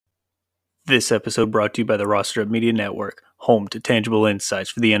This episode brought to you by the Roster Up Media Network, home to tangible insights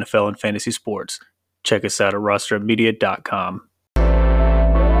for the NFL and fantasy sports. Check us out at rosterupmedia.com.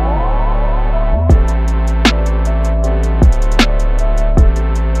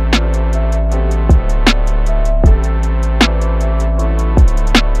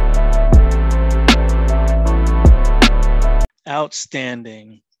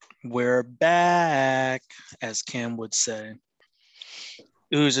 Outstanding. We're back, as Cam would say.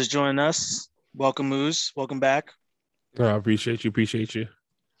 Ooze is joining us. Welcome, Ooze. Welcome back. I appreciate you.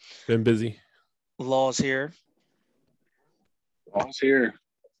 Been busy. Law's here. Law's here.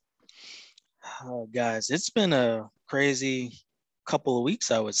 Guys, it's been a crazy couple of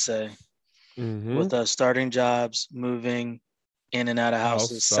weeks, I would say, with us starting jobs, moving in and out of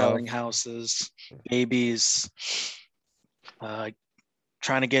houses, selling houses, babies,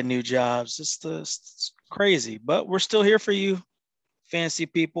 trying to get new jobs. It's crazy, but we're still here for you, fancy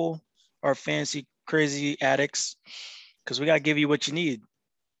people, our fancy crazy addicts, because we got to give you what you need,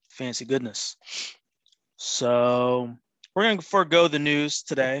 fancy goodness. So we're going to forego the news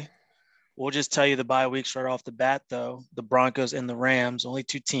today. We'll just tell you the bye weeks right off the bat, though. The Broncos and the Rams, only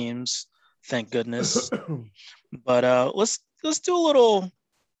two teams, thank goodness. But let's do a little,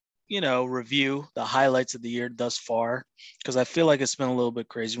 review the highlights of the year thus far, because I feel like it's been a little bit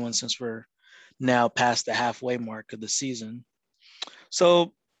crazy one since we're now past the halfway mark of the season.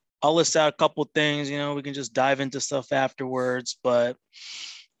 So I'll list out a couple things, we can just dive into stuff afterwards, but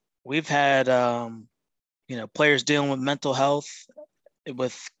we've had, players dealing with mental health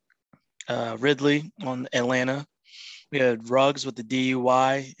with Ridley on Atlanta. We had Ruggs with the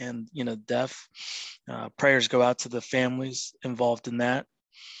DUI and, death. Prayers go out to the families involved in that.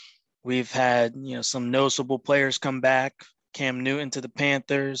 We've had, some noticeable players come back. Cam Newton to the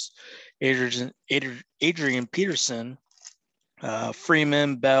Panthers, Adrian Peterson,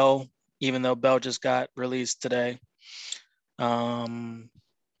 Freeman, Bell, even though Bell just got released today. The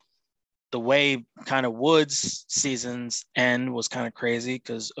way kind of Woods' season's end was kind of crazy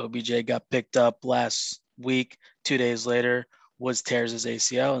because OBJ got picked up last week. 2 days later, Woods tears his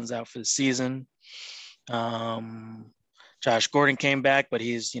ACL and is out for the season. Josh Gordon came back, but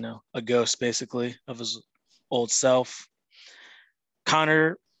he's, a ghost basically of his old self.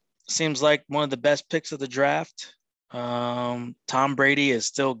 Connor seems like one of the best picks of the draft. Tom Brady is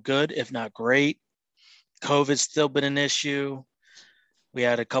still good, if not great. COVID's still been an issue. We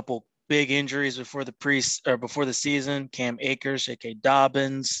had a couple big injuries before the season. Cam Akers, J.K.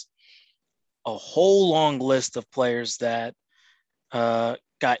 Dobbins, a whole long list of players that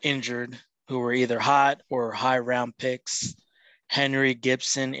got injured who were either hot or high round picks. Henry,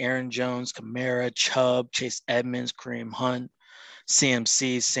 Gibson, Aaron Jones, Kamara, Chubb, Chase Edmonds, Kareem Hunt,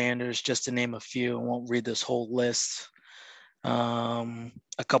 CMC, Sanders, just to name a few. I won't read this whole list. A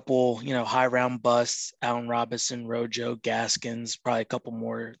couple, high round busts, Allen Robinson, Rojo, Gaskins, probably a couple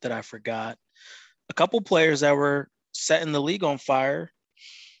more that I forgot. A couple players that were setting the league on fire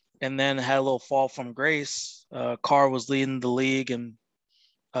and then had a little fall from grace. Carr was leading the league in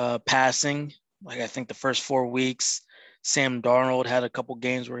passing. Like I think the first 4 weeks, Sam Darnold had a couple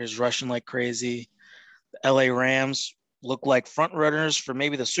games where he was rushing like crazy. The LA Rams look like front runners for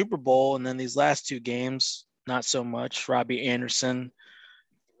maybe the Super Bowl. And then these last 2 games, not so much. Robbie Anderson.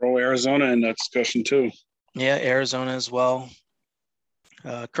 Throw Arizona in that discussion too. Yeah, Arizona as well.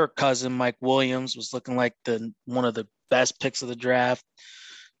 Kirk Cousins, Mike Williams was looking like one of the best picks of the draft.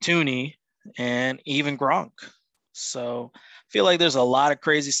 Tooney and even Gronk. So I feel like there's a lot of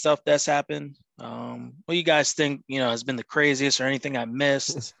crazy stuff that's happened. What do you guys think, has been the craziest or anything I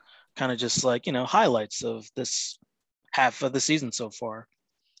missed? Kind of just like, highlights of this half of the season so far.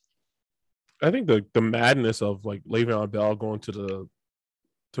 I think the madness of like Le'Veon Bell going to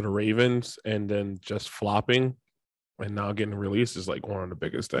the Ravens and then just flopping and now getting released is like one of the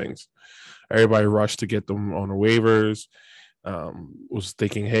biggest things. Everybody rushed to get them on the waivers. Was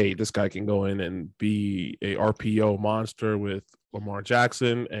thinking, hey, this guy can go in and be a RPO monster with Lamar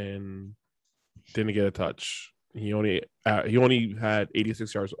Jackson, and didn't get a touch. He only had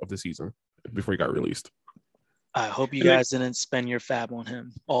 86 yards of the season before he got released. I hope you guys didn't spend your fab on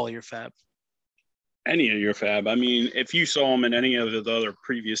him, all your fab. Any of your fab. I mean, if you saw him in any of the other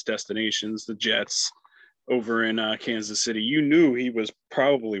previous destinations, the Jets over in Kansas City, you knew he was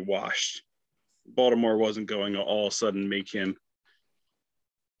probably washed. Baltimore wasn't going to all of a sudden make him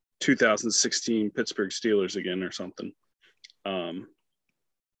 2016 Pittsburgh Steelers again or something.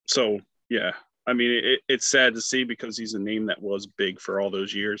 So, yeah, I mean, it's sad to see because he's a name that was big for all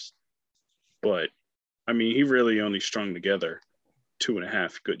those years. But, I mean, he really only strung together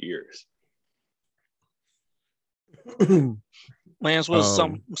 2.5 good years. Lance was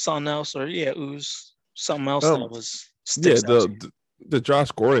something else, or Ooze something else that was sticks out to you. The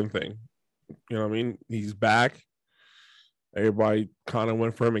Josh Gordon thing. You know what I mean? He's back. Everybody kind of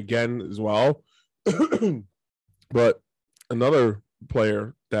went for him again as well. But another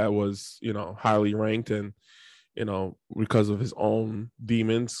player that was, highly ranked and, because of his own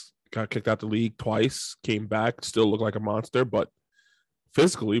demons, got kicked out the league twice, came back, still looked like a monster, but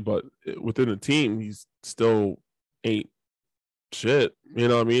physically, but within the team, he's still ain't shit. You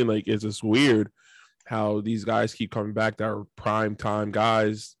know what I mean? Like, it's just weird how these guys keep coming back that are prime time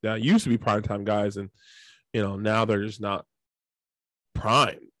guys that used to be prime time guys, and now they're just not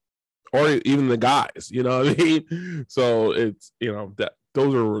prime, or even the guys. You know what I mean? So it's that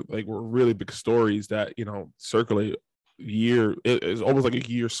those are were really big stories that circulate year. It's almost like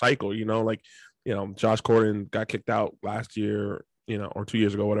a year cycle. Josh Gordon got kicked out last year, or 2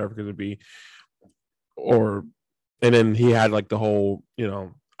 years ago, whatever it could be, and then he had the whole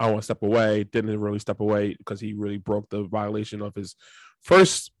I want to step away. Didn't really step away because he really broke the violation of his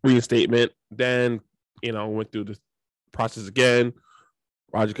first reinstatement. Then, went through the process again.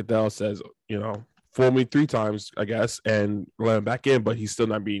 Roger Goodell says, fool me 3 times, I guess, and let him back in, but he's still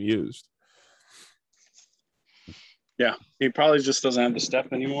not being used. Yeah, he probably just doesn't have the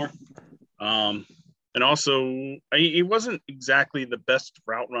step anymore. And also, he wasn't exactly the best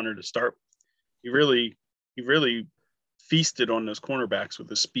route runner to start. He really feasted on those cornerbacks with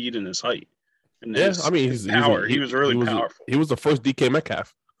his speed and his height. And his power. He was really powerful. He was the first DK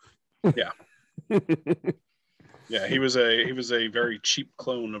Metcalf. Yeah. Yeah, he was a very cheap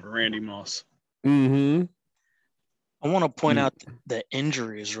clone of Randy Moss. Mm-hmm. I want to point out the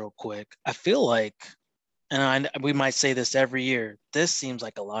injuries real quick. I feel like, and we might say this every year, this seems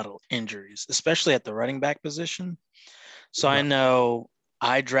like a lot of injuries, especially at the running back position. So I know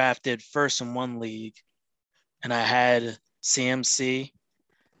I drafted first in one league, and I had CMC,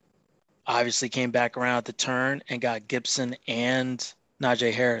 obviously came back around at the turn and got Gibson and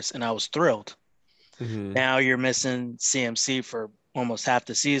Najee Harris, and I was thrilled. Mm-hmm. Now you're missing CMC for almost half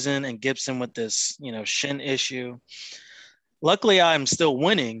the season and Gibson with this, shin issue. Luckily, I'm still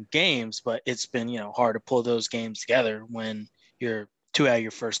winning games, but it's been, hard to pull those games together when your 2 out of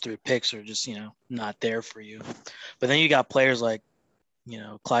your first 3 picks are just, not there for you. But then you got players like,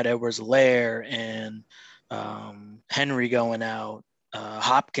 Clyde Edwards-Helaire and Henry going out.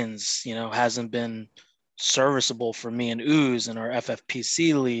 Hopkins, hasn't been serviceable for me and Ooze in our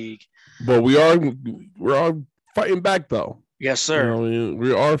FFPC league. But we're fighting back though. Yes, sir.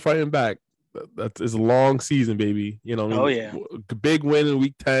 We are fighting back. It's a long season, baby. Oh yeah. Big win in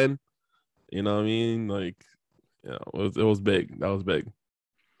week 10. You know what I mean? It was big. That was big.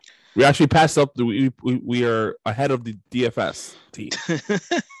 We actually passed up. We are ahead of the DFS team.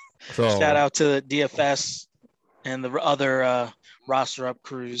 So shout out to the DFS and the other roster up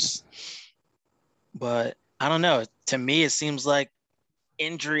crews. But I don't know. To me, it seems like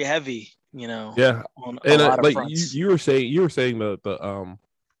injury heavy. Yeah. On a lot of fronts. You were saying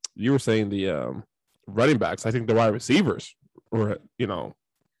the running backs. I think the wide receivers were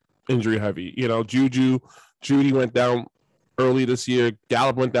injury heavy. Judy went down early this year.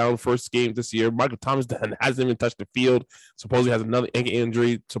 Gallup went down first game this year. Michael Thomas hasn't even touched the field. Supposedly has another ankle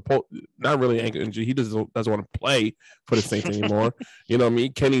injury. Not really an ankle injury. He doesn't want to play for the Saints anymore. You know what I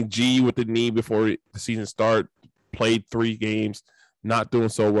mean? Kenny G with the knee before the season start, played 3 games, not doing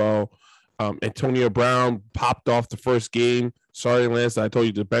so well. Antonio Brown popped off the first game. Sorry, Lance, I told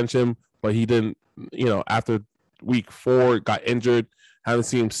you to bench him, but he didn't. After week 4, got injured. Haven't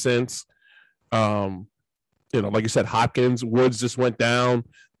seen him since. Like you said, Hopkins, Woods just went down.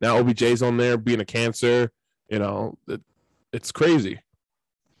 Now OBJ's on there being a cancer. It's crazy.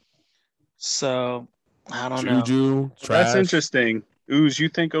 So I don't know. Juju, trash. That's interesting. Ooze, you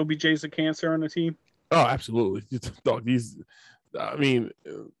think OBJ's a cancer on the team? Oh, absolutely. Dog, you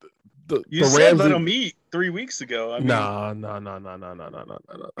said let him eat 3 weeks ago. No.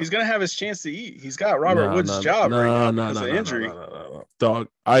 He's gonna have his chance to eat. He's got Robert Woods' job right now because of injury. No. Dog,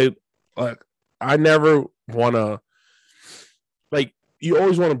 I never want to. You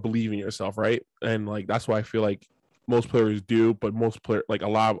always want to believe in yourself, right? And that's why I feel like most players do, but most players, a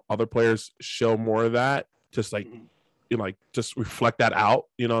lot of other players, show more of that. Just just reflect that out.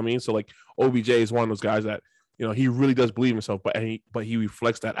 You know what I mean? So OBJ is one of those guys that. He really does believe in himself, but he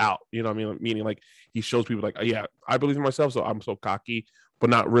reflects that out. You know what I mean? Meaning he shows people yeah, I believe in myself, so I'm so cocky, but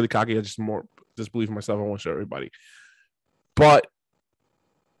not really cocky. I just believe in myself. I want to show everybody. But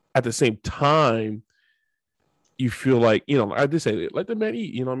at the same time, you feel like, I did say, let the man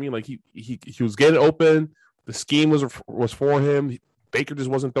eat. You know what I mean? He was getting open. The scheme was for him. Baker just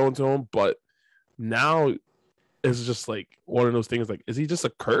wasn't throwing to him. But now it's just like one of those things. Like, is he just a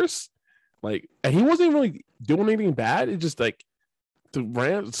curse? Like, and he wasn't even really doing anything bad. It's just like the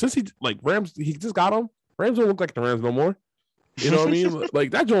Rams, since Rams, he just got them. Rams don't look like the Rams no more. You know what I mean?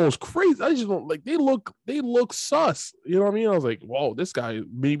 Like that joint was crazy. I just don't like they look sus. You know what I mean? I was like, whoa, this guy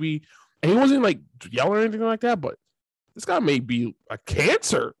maybe, and he wasn't like yelling or anything like that, but this guy may be a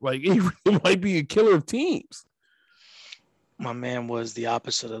cancer. Like he might be a killer of teams. My man was the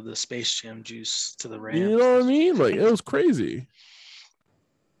opposite of the Space Jam juice to the Rams. You know what I mean? Like it was crazy.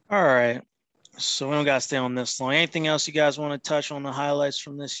 All right. So we don't got to stay on this long. Anything else you guys want to touch on the highlights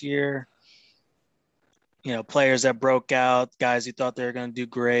from this year? You know, players that broke out, guys who thought they were going to do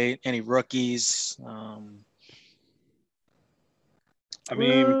great, any rookies? I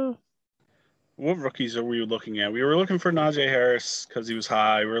mean, what rookies are we looking at? We were looking for Najee Harris because he was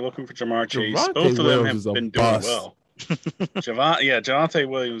high. We were looking for Jamar Chase. Javonte Both of them Williams have is a been bust. doing well. Javonte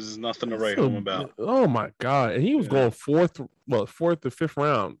Williams is nothing to write home about. Oh my god! And he was going fourth to fifth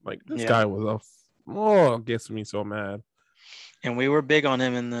round. Like this guy was gets me so mad. And we were big on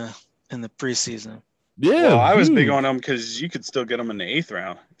him in the preseason. Yeah, well, I was big on him because you could still get him in the 8th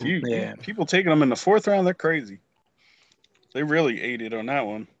round. People taking them in the 4th round, they're crazy. They really ate it on that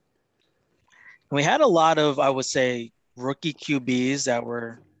one. We had a lot of, I would say, rookie QBs that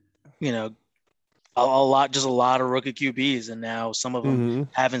were, you know, a lot of rookie QBs, and now some of them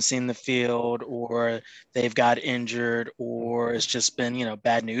haven't seen the field, or they've got injured, or it's just been, you know,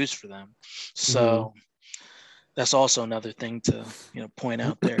 bad news for them. So that's also another thing to, you know, point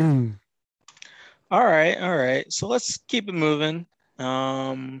out there. All right. So let's keep it moving.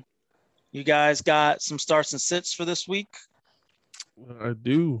 You guys got some starts and sits for this week? I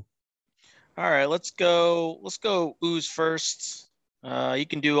do. All right, let's go Ooze first. You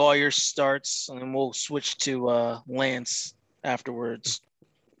can do all your starts, and then we'll switch to Lance afterwards.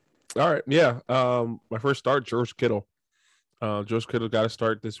 All right, yeah. My first start, George Kittle. George Kittle got to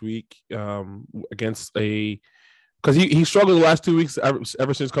start this week against because he struggled the last 2 weeks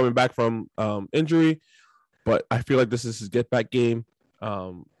ever since coming back from injury, but I feel like this is his get back game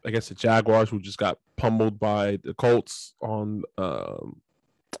against the Jaguars, who just got pummeled by the Colts on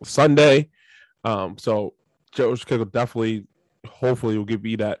Sunday. So George Kittle definitely, hopefully, will give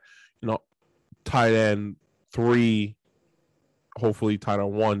you that, you know, tight end 3, hopefully tight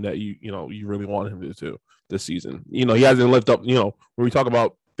end 1 that you really want him to do this season. You know, he hasn't lived up. You know, when we talk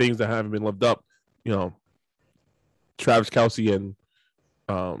about things that haven't been lived up, you know, Travis Kelce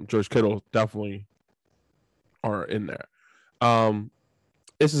and George Kittle definitely are in there.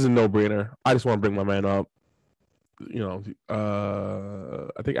 This is a no-brainer. I just want to bring my man up. You know,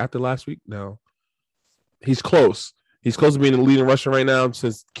 I think after last week, no, he's close. He's close to being the leading rusher right now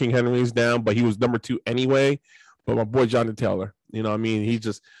since King Henry's down, but he was number 2 anyway. But my boy Jonathan Taylor, you know what I mean? He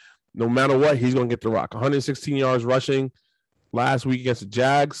just, no matter what, he's going to get the rock. 116 yards rushing last week against the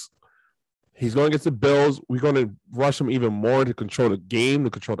Jags. He's going against the Bills. We're going to rush him even more to control the game, to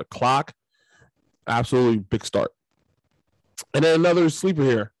control the clock. Absolutely big start. And then another sleeper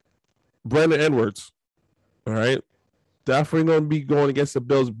here, Brandon Edwards. All right. Definitely going to be going against the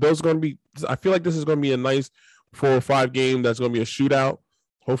Bills. Bills going to be, I feel like this is going to be a nice 4 or 5 game that's going to be a shootout.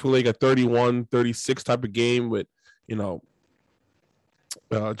 Hopefully like a 31-36 type of game with, you know,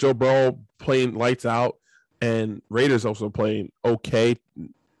 Joe Burrow playing lights out and Raiders also playing okay.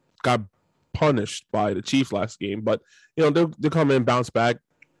 Got punished by the Chiefs last game, but, you know, they'll come in, bounce back.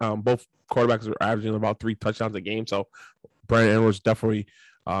 Both quarterbacks are averaging about 3 touchdowns a game. So Brandon Edwards definitely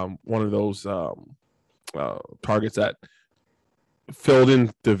one of those targets that filled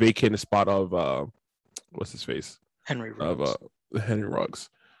in the vacated spot of what's his face? Henry Ruggs. Of Henry Ruggs.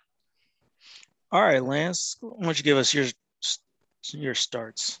 All right, Lance, why don't you give us your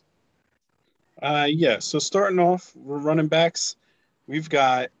starts? So starting off, we're running backs. We've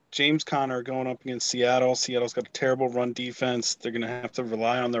got James Conner going up against Seattle. Seattle's got a terrible run defense. They're going to have to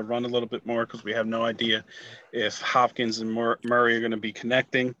rely on their run a little bit more because we have no idea if Hopkins and Murray are going to be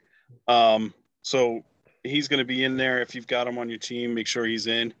connecting. So he's going to be in there. If you've got him on your team, make sure he's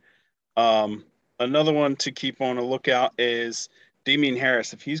in. Another one to keep on a lookout is Damian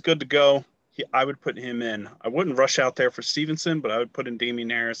Harris. If he's good to go, I would put him in. I wouldn't rush out there for Stevenson, but I would put in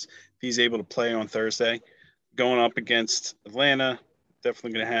Damian Harris if he's able to play on Thursday. Going up against Atlanta,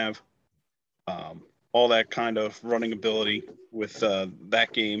 definitely going to have all that kind of running ability with that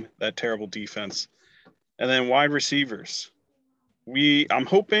game, that terrible defense. And then wide receivers. I'm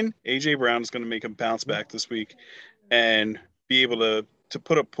hoping A.J. Brown is going to make a bounce back this week and be able to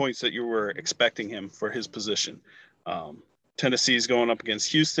put up points that you were expecting him for his position. Tennessee is going up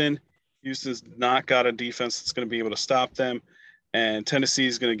against Houston. Houston's not got a defense that's going to be able to stop them. And Tennessee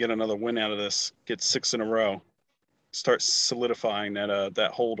is going to get another win out of this, get 6 in a row. start solidifying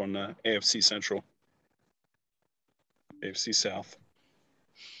that hold on the AFC Central, AFC South.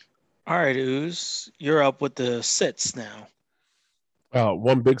 All right, Ooze, you're up with the sits now.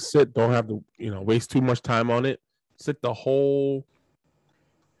 One big sit. Don't have to waste too much time on it. Sit the whole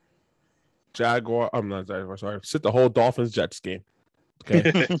Jaguar. I'm not Jaguar. Sorry. Sit the whole Dolphins Jets game.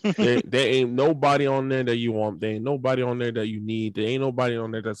 Okay. there ain't nobody on there that you want. There ain't nobody on there that you need. There ain't nobody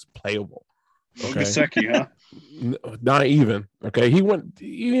on there that's playable. Okay. Gesicki, huh? Not even. Okay. He didn't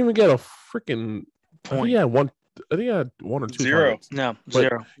even get a freaking point. He had one. I think he had 1 or 2 Zero. targets. No, But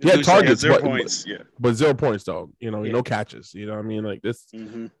zero. He had targets, 0 but points. Yeah. But 0 points though. Yeah. No catches. You know what I mean? Like this.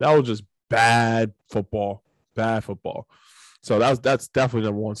 Mm-hmm. That was just bad football. Bad football. So that's definitely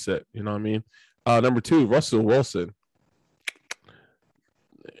number 1 sit. You know what I mean? Number 2, Russell Wilson.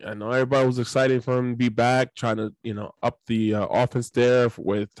 I know everybody was excited for him to be back, trying to up the offense there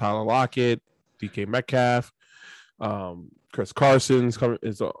with Tyler Lockett, DK Metcalf, Chris Carson's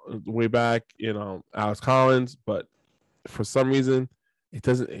is way back, Alex Collins, but for some reason it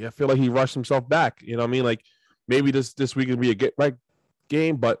doesn't. I feel like he rushed himself back. You know what I mean? Like maybe this week will be a get right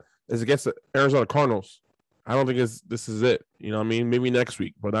game, but it's against the Arizona Cardinals. I don't think this is it. You know what I mean? Maybe next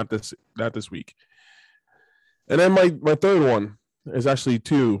week, but not this week. And then my third one is actually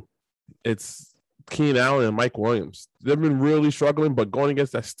 2. It's Keenan Allen and Mike Williams. They've been really struggling, but going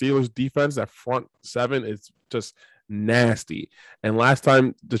against that Steelers defense, that front 7, it's just nasty. And last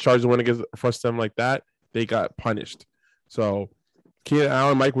time the Chargers went against a front 7 like that, they got punished. So Keenan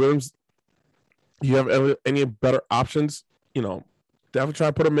Allen, Mike Williams, you have any better options? Definitely try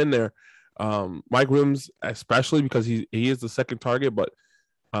to put them in there. Mike Williams, especially because he is the second target, but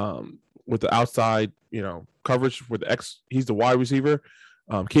with the outside, coverage with he's the wide receiver.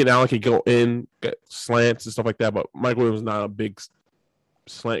 Keenan Allen can go in, get slants and stuff like that, but Mike Williams is not a big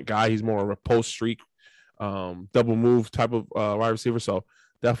slant guy. He's more of a post streak, double move type of wide receiver. So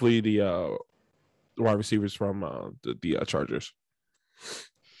definitely the wide receivers from the Chargers.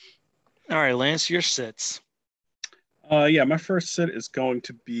 All right, Lance, your sits. Yeah, my first sit is going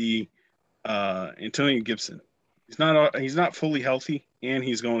to be Antonio Gibson. He's not fully healthy, and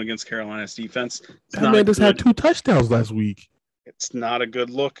he's going against Carolina's defense. That man just had 2 touchdowns last week. It's not a good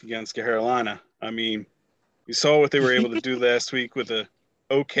look against Carolina. I mean, you saw what they were able to do last week with a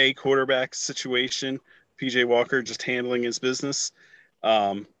okay quarterback situation. PJ Walker just handling his business.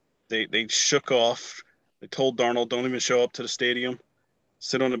 They shook off. They told Darnold, don't even show up to the stadium.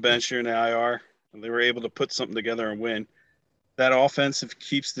 Sit on the bench here in the IR. And they were able to put something together and win. That offense, if it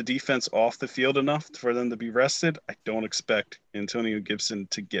keeps the defense off the field enough for them to be rested, I don't expect Antonio Gibson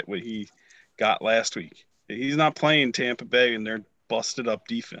to get what he got last week. He's not playing Tampa Bay and their busted up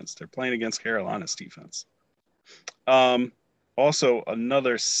defense. They're playing against Carolina's defense. Also,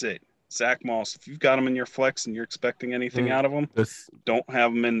 another sit. Zach Moss, if you've got him in your flex and you're expecting anything out of him, don't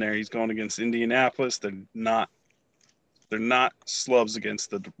have him in there. He's going against Indianapolis. They're not slubs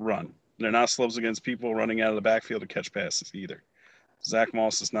against the run. They're not slubs against people running out of the backfield to catch passes either. Zach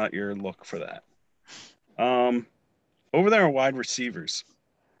Moss is not your look for that. Over there are wide receivers.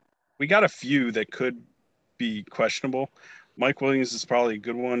 We got a few that could be questionable. Mike Williams is probably a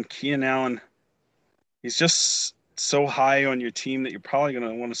good one. Keenan Allen, he's just so high on your team that you're probably going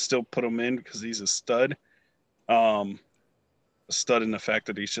to want to still put him in because he's a stud. A stud in the fact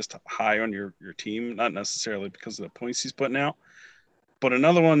that he's just high on your team, not necessarily because of the points he's putting out. But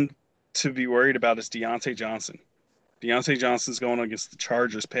another one to be worried about is Deontay Johnson. Deontay Johnson's going against the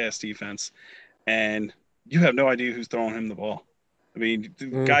Chargers pass defense, and you have no idea who's throwing him the ball. I mean,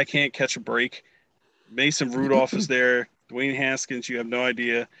 the guy can't catch a break. Mason Rudolph is there. Dwayne Haskins, you have no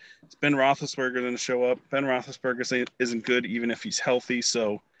idea. It's Ben Roethlisberger going to show up. Ben Roethlisberger isn't good even if he's healthy,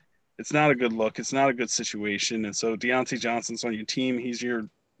 so it's not a good look. It's not a good situation. And so Deontay Johnson's on your team. He's your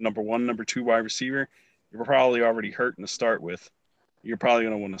number 1, number 2 wide receiver. You're probably already hurting to start with. You're probably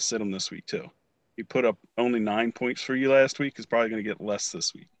going to want to sit him this week too. He put up only 9 points for you last week. He's probably going to get less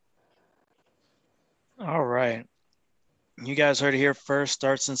this week. All right. You guys heard it here first.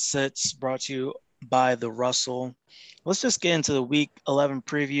 Starts and sits brought to you by the Russell. Let's just get into the week 11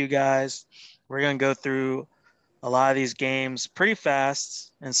 preview, guys. We're going to go through a lot of these games pretty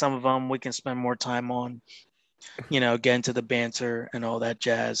fast, and some of them we can spend more time on, get into the banter and all that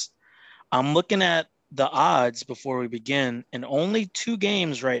jazz. I'm looking at the odds before we begin, and only 2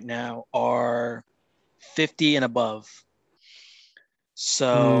 games right now are 50 and above.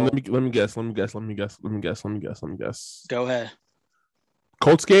 So let me guess. Go ahead.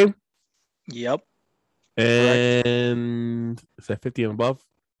 Colts game? Yep. And is that 50 and above?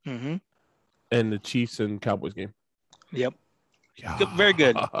 Mm-hmm. And the Chiefs and Cowboys game. Yep. Good, very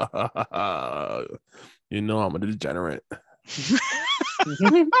good. You know I'm a degenerate.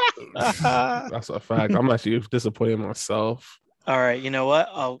 That's a fact. I'm actually disappointed in myself. All right, you know what?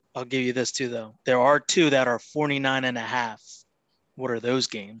 I'll give you this too, though. There are two that are 49.5. What are those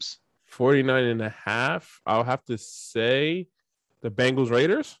games? 49.5. I'll have to say the Bengals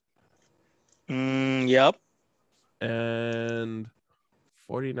Raiders. Yep. And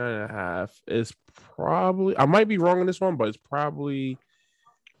 49.5 is probably, I might be wrong on this one, but it's probably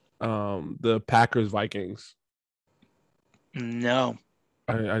the Packers Vikings. No.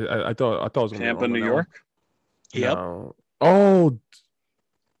 I thought it was Tampa, New York. Yep. No. Oh,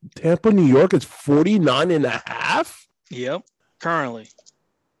 Tampa, New York is 49.5. Yep. Currently.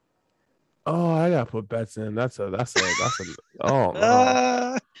 Oh, I gotta put bets in. That's a oh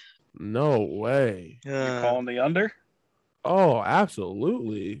no. No way. You calling the under? Oh,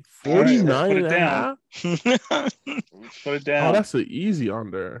 absolutely. All right, 49 put it and a down. half. Put it down. Oh, that's an easy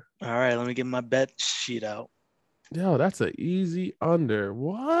under. All right, let me get my bet sheet out. Yo, that's an easy under.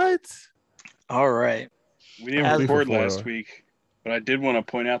 What? All right. We didn't record last week, but I did want to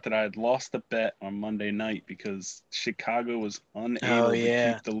point out that I had lost the bet on Monday night because Chicago was unable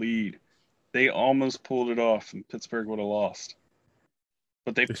to keep the lead. They almost pulled it off, and Pittsburgh would have lost.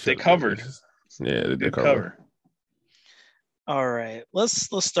 But they covered. Yeah, they did cover. All right, let's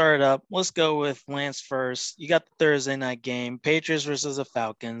start up. Let's go with Lance first. You got the Thursday night game, Patriots versus the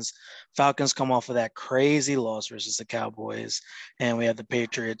Falcons. Falcons come off of that crazy loss versus the Cowboys, and we have the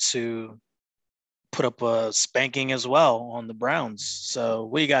Patriots who put up a spanking as well on the Browns. So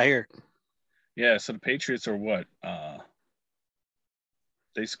what you got here? Yeah, so the Patriots are what?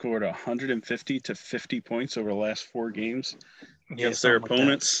 They scored 150 to 50 points over the last 4 games against their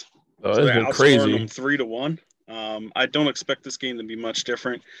opponents. Like so they're outscoring crazy. them 3-1. I don't expect this game to be much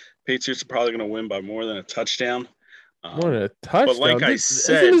different. Patriots are probably going to win by more than a touchdown. More than a touchdown. But like I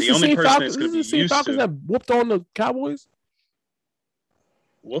said, the only person that's going to be used Falcons to that whooped on the Cowboys.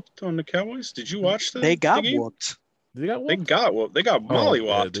 Whooped on the Cowboys? Did you watch They got game? whooped. They got whooped. They got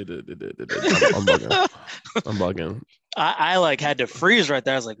mollywopped. Yeah, they did. I'm bugging. I'm bugging. I like had to freeze right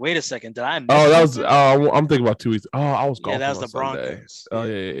there. I was like, wait a second, did I miss that was I'm thinking about 2 weeks. Oh, I was golfing. Yeah, that was the Sunday. Broncos. Oh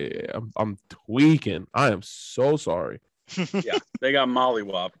yeah. I'm tweaking. I am so sorry. Yeah, they got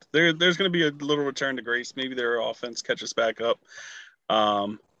mollywopped. There's going to be a little return to grace. Maybe their offense catches back up.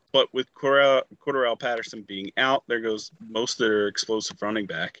 But with Cordarrelle Patterson being out, there goes most of their explosive running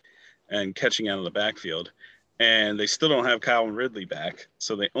back and catching out of the backfield. And they still don't have Calvin Ridley back,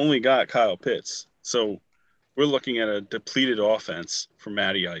 so they only got Kyle Pitts. So we're looking at a depleted offense for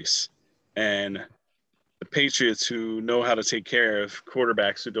Matty Ice. And the Patriots who know how to take care of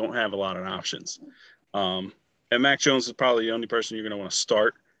quarterbacks who don't have a lot of options. And Mac Jones is probably the only person you're going to want to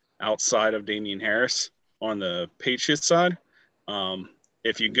start outside of Damian Harris on the Patriots side.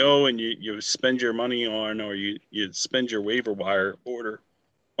 If you go and you spend your money on, or you spend your waiver wire order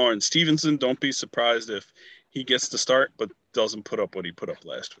on Stevenson, don't be surprised if he gets to start but doesn't put up what he put up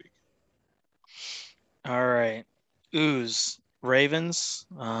last week. All right. Ravens.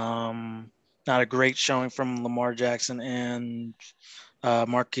 Not a great showing from Lamar Jackson and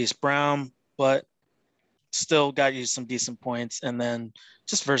Marquise Brown, but still got you some decent points. And then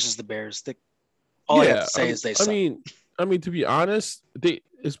just versus the Bears. All I have to say is they suck. I mean, to be honest,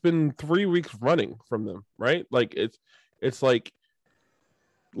 it's been 3 weeks running from them, right? Like it's like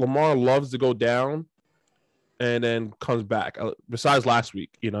Lamar loves to go down and then comes back. Besides last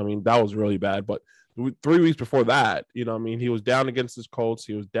week, that was really bad. But 3 weeks before that, he was down against his Colts.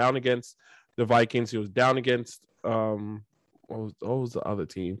 He was down against the Vikings. He was down against what was the other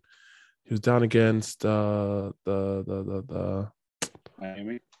team? He was down against the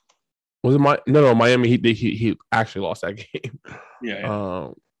Miami. Was it no Miami? He actually lost that game. Yeah.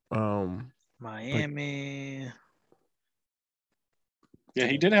 Miami. Yeah,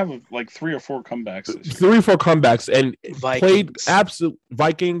 he did have 3 or 4 comebacks. 3 or 4 comebacks and Vikings. Played absolute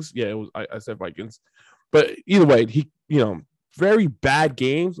Vikings. Yeah, it was. I said Vikings, but either way, he very bad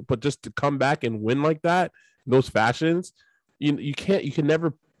games. But just to come back and win like that in those fashions, you can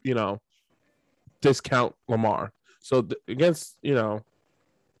never discount Lamar. So against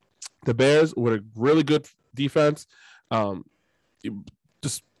the Bears with a really good defense, you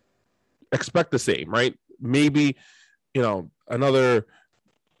just expect the same, right? Maybe another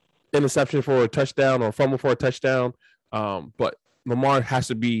interception for a touchdown or fumble for a touchdown. But Lamar has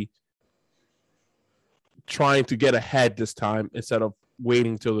to be trying to get ahead this time instead of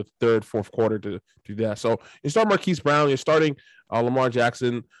waiting till the third, fourth quarter to do that. So you start Marquise Brown, you're starting Lamar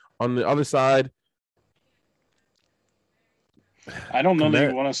Jackson. On the other side, I don't know that you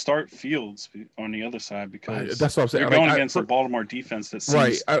Komet. want to start Fields on the other side because That's what I'm saying. you're Like, going against the Baltimore defense that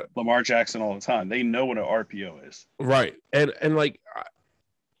right, sees Lamar Jackson all the time. They know what an RPO is. right, and like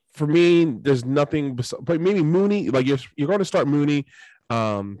for me, there's nothing. But maybe Mooney. Like you're going to start Mooney,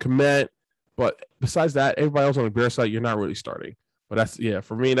 Komet, but besides that, everybody else on the Bear side, you're not really starting. But that's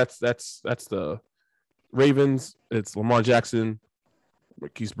for me. That's the Ravens. It's Lamar Jackson,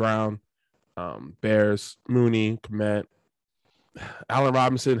 Marquise Brown, Bears, Mooney, Komet. Allen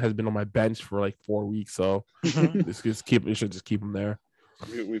Robinson has been on my bench for like 4 weeks, so you should just keep him there.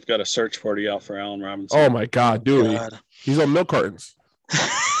 We've got a search party out for Allen Robinson. Oh my God, Dewey. He's on milk cartons.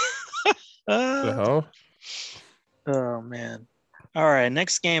 The hell? Oh man. All right,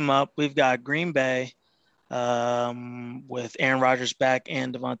 next game up, we've got Green Bay with Aaron Rodgers back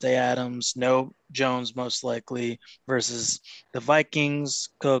and Devontae Adams. No Jones most likely versus the Vikings,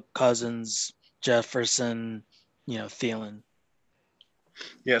 Cook, Cousins, Jefferson, Thielen.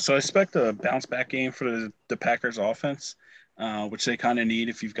 Yeah, so I expect a bounce back game for the Packers offense, which they kind of need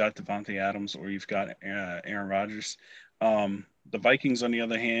if you've got Devontae Adams or you've got Aaron Rodgers. The Vikings, on the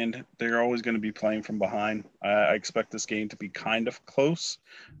other hand, they're always going to be playing from behind. I expect this game to be kind of close,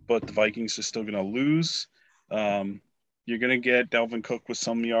 but the Vikings are still going to lose. You're going to get Dalvin Cook with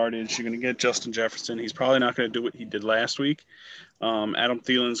some yardage. You're going to get Justin Jefferson. He's probably not going to do what he did last week. Adam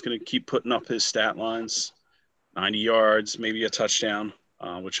Thielen's going to keep putting up his stat lines, 90 yards, maybe a touchdown,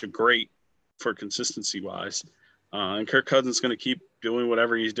 which are great for consistency-wise. And Kirk Cousins is going to keep doing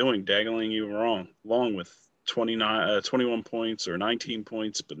whatever he's doing, daggling you along with 21 points or 19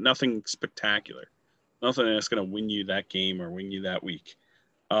 points, but nothing spectacular. Nothing that's going to win you that game or win you that week.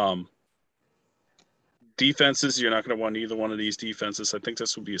 Defenses, you're not going to want either one of these defenses. I think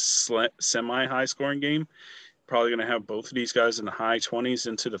this will be a semi-high scoring game. Probably going to have both of these guys in the high 20s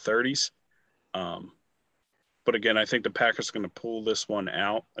into the 30s. But again, I think the Packers are going to pull this one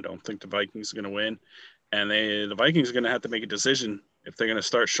out. I don't think the Vikings are going to win. And the Vikings are going to have to make a decision if they're going to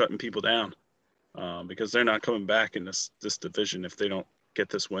start shutting people down. Because they're not coming back in this division if they don't get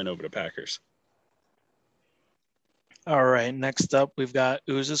this win over the Packers. All right, next up, we've got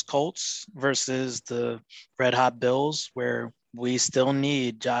Ooz's Colts versus the Red Hot Bills, where we still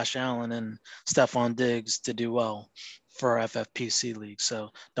need Josh Allen and Stephon Diggs to do well for our FFPC league. So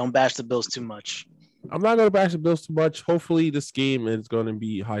don't bash the Bills too much. I'm not going to bash the Bills too much. Hopefully this game is going to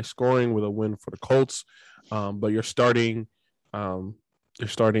be high scoring with a win for the Colts. But you're starting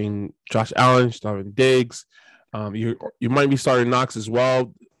Josh Allen, starting Diggs. You might be starting Knox as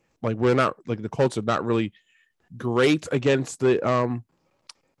well. Like the Colts are not really great against the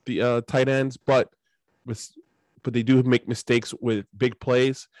tight ends, but they do make mistakes with big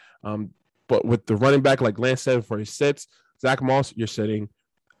plays. But with the running back like Lance said for his sits, Zach Moss, you're sitting.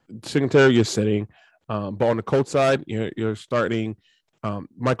 Singletary, you're sitting. But on the Colts side, you're starting.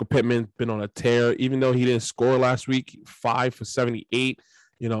 Michael Pittman been on a tear, even though he didn't score last week. 5 for 78.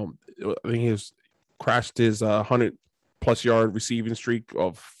 I think he's crashed his 100+ yard receiving streak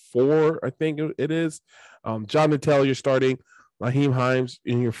of 4. I think it is. John Littell, you're starting. Raheem Himes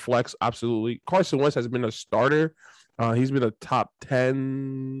in your flex, absolutely. Carson Wentz has been a starter. He's been a top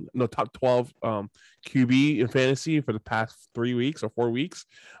 12 QB in fantasy for the past 3 weeks or 4 weeks.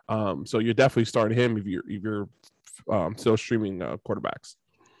 So you're definitely starting him if you're still streaming quarterbacks.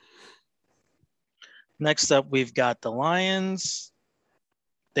 Next up, we've got the Lions.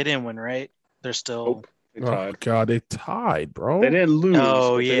 They didn't win, right? They're still. Nope. They tied. Oh God, they tied, bro. They didn't lose.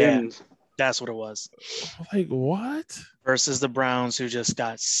 Oh yeah, that's what it was. Like what? Versus the Browns, who just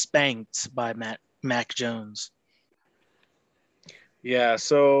got spanked by Mac Jones. Yeah,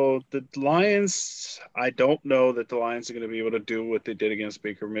 so the Lions, I don't know that the Lions are going to be able to do what they did against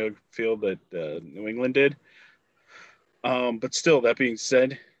Baker Mayfield that New England did. But still, that being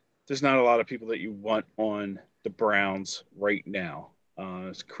said, there's not a lot of people that you want on the Browns right now.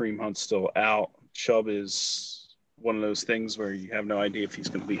 Kareem Hunt's still out. Chubb is one of those things where you have no idea if he's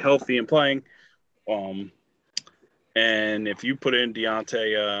going to be healthy and playing. And if you put in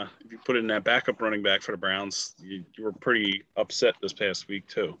Deontay, if you put in that backup running back for the Browns, you were pretty upset this past week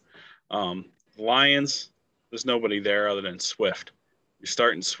too. Lions, there's nobody there other than Swift. You're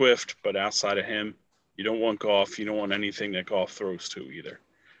starting Swift, but outside of him, you don't want Goff. You don't want anything that Goff throws to either.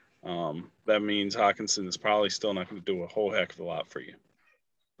 That means Hockenson is probably still not going to do a whole heck of a lot for you.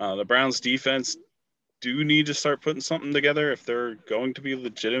 The Browns defense do need to start putting something together if they're going to be a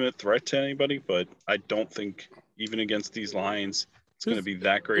legitimate threat to anybody, but I don't think even against these Lions, it's going to be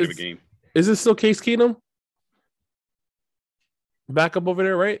that great of a game. Is it still Case Keenum? Backup over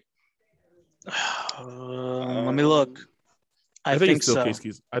there, right? Let me look. I think it's still so. Case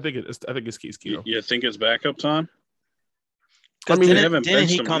Keenum. I think it's Case Keenum. You think it's backup time? I mean, they haven't didn't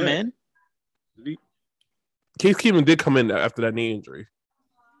benched he him come yet. in? Did he? Case Keenum did come in after that knee injury.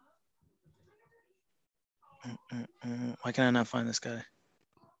 Why can I not find this guy?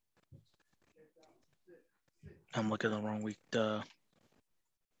 I'm looking at the wrong week. Duh.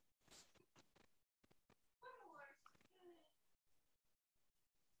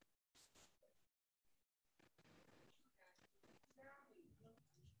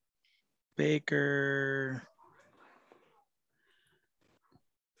 Baker.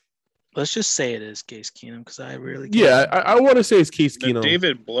 Let's just say it is Case Keenum because I really can't. Yeah, I want to say it's Case Then Keenum.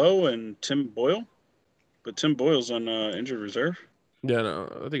 David Blow and Tim Boyle, but Tim Boyle's on injured reserve. Yeah, no,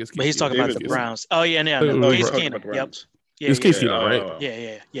 I think it's Case But he's Keenum. talking about David the Blow. Browns. Oh yeah, no, Oh, no. we're Case talking about Keenum. the Yep. Browns. Yeah, It's Case yeah, Keenum, right? Oh.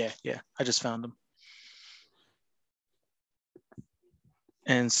 yeah. I just found him.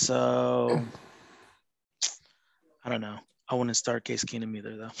 And so I don't know. I wouldn't start Case Keenum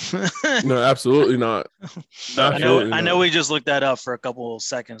either, though. No, absolutely not. Absolutely I know not. we just looked that up for a couple of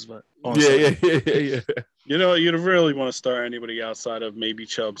seconds, but Yeah. You know, you'd really want to start anybody outside of maybe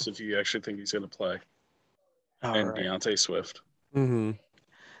Chubbs if you actually think he's going to play, All and right. Deontay Swift. Mm-hmm.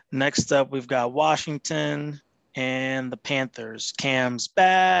 Next up, we've got Washington and the Panthers. Cam's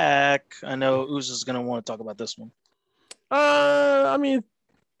back. I know Uz is going to want to talk about this one. I mean,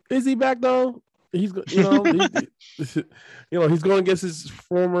 is he back though? He's he's going against his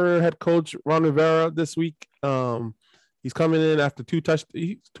former head coach Ron Rivera this week. He's coming in after two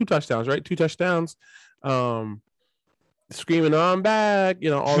touchdowns, right? 2 touchdowns. Screaming, I'm back,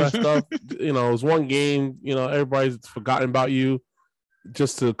 all that stuff. It was one game, everybody's forgotten about you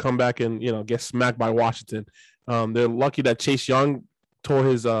just to come back and, get smacked by Washington. They're lucky that Chase Young tore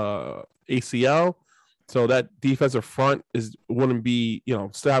his ACL. So that defensive front wouldn't be,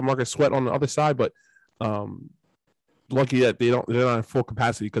 still have Marcus Sweat on the other side, but lucky that they're not in full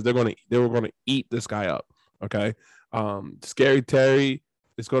capacity because they were going to eat this guy up. Okay. Scary Terry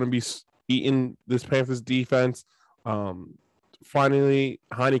is going to be eating this Panthers defense. Finally,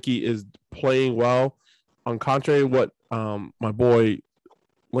 Heineke is playing well. On contrary to what my boy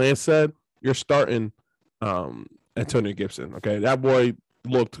Lance said, you're starting Antonio Gibson. Okay. That boy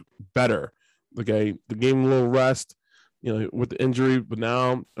looked better. Okay, they gave him a little rest, with the injury, but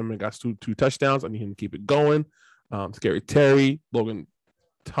now got two touchdowns. I need him to keep it going. Scary Terry, Logan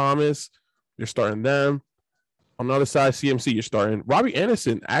Thomas, you're starting them. On the other side, CMC, you're starting. Robbie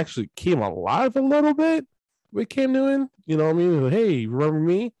Anderson actually came alive a little bit with Cam Newton. You know what I mean? Hey, remember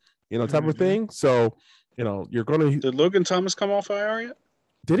me? Type of thing. So, you're gonna. Did Logan Thomas come off IR yet?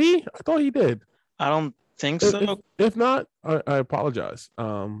 Did he? I thought he did. I don't think so. If not, I apologize.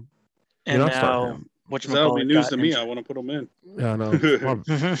 And now, that'll be news to me. I want to put him in. Yeah, I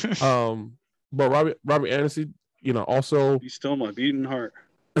know. But Robbie Anderson, also he's still my beating heart.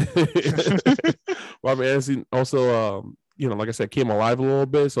 Robbie Anderson also, like I said, came alive a little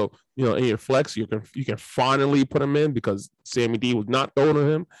bit. So in your flex, you can finally put him in because Sammy D was not throwing to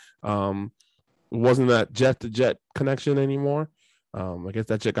him. It wasn't that jet to jet connection anymore. I guess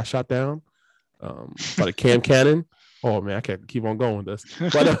that jet got shot down. But a Cam Cannon. Oh man, I can't keep on going with this.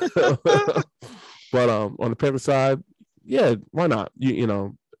 But on the Panther side, yeah, why not?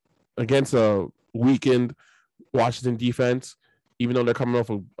 Against a weakened Washington defense, even though they're coming off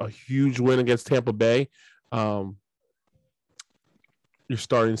a huge win against Tampa Bay, you're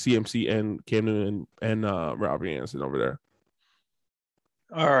starting CMC and Cam Newton and Robbie Anderson over there.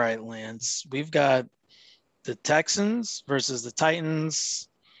 All right, Lance. We've got the Texans versus the Titans.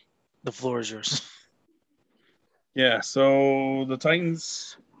 The floor is yours. Yeah, so the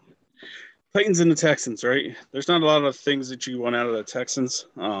Titans and the Texans, right? There's not a lot of things that you want out of the Texans.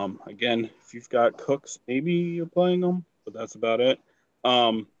 Again, if you've got Cooks, maybe you're playing them, but that's about it.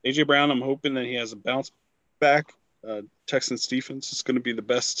 AJ Brown, I'm hoping that he has a bounce back. Texans defense is going to be the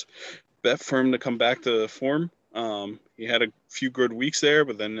best bet for him to come back to form. He had a few good weeks there,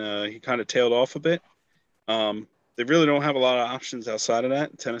 but then he kind of tailed off a bit. They really don't have a lot of options outside of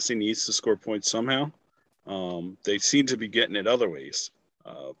that. Tennessee needs to score points somehow. They seem to be getting it other ways.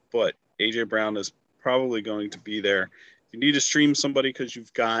 But AJ Brown is probably going to be there. You need to stream somebody because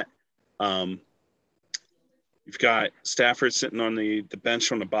you've got Stafford sitting on the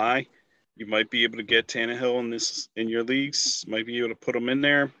bench on the bye. You might be able to get Tannehill in your leagues. Might be able to put him in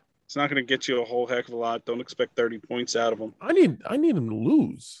there. It's not going to get you a whole heck of a lot. Don't expect 30 points out of him. I need him to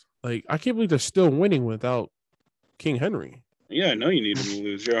lose. Like, I can't believe they're still winning without King Henry. Yeah, I know you need him to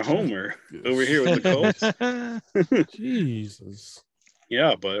lose. You're a homer over here with the Colts. Jesus.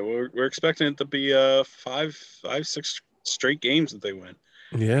 Yeah, but we're expecting it to be 6 straight games that they win.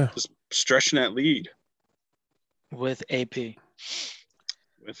 Yeah. Just stretching that lead. With AP.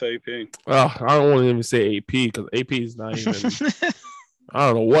 with AP. I don't want to even say AP because AP is not even. I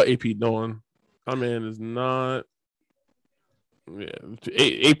don't know what AP doing. I mean, it's not.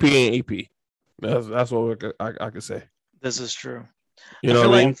 Yeah, AP ain't AP. That's what I could say. This is true. You know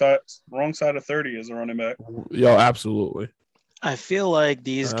what I mean? Wrong side of 30 as a running back. Yo, absolutely. I feel like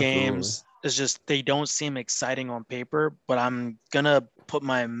these Absolutely. games is just they don't seem exciting on paper, but I'm gonna put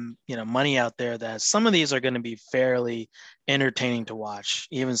my money out there that some of these are gonna be fairly entertaining to watch,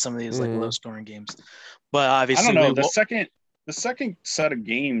 even some of these like low scoring games. But obviously, I don't know. The second set of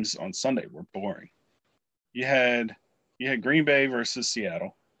games on Sunday were boring. You had Green Bay versus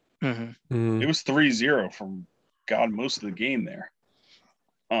Seattle. Mm-hmm. It was 3-0 from most of the game there.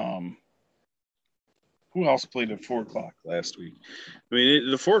 Who else played at 4:00 last week? I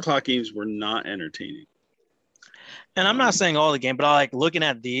mean, the 4:00 games were not entertaining. And I'm not saying all the game, but I like looking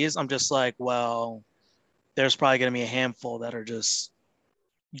at these. I'm just like, well, there's probably gonna be a handful that are just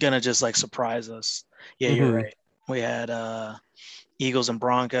gonna just like surprise us. Yeah, you're right. We had Eagles and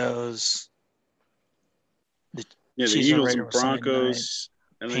Broncos. The Eagles and Broncos,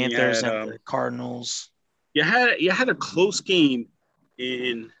 and Panthers and the Cardinals. You had a close game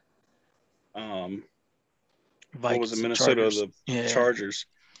in what was it, Minnesota, the Chargers,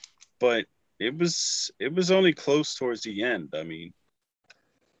 but it was only close towards the end. I mean,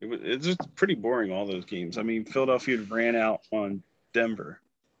 it's just pretty boring, all those games. I mean, Philadelphia ran out on Denver,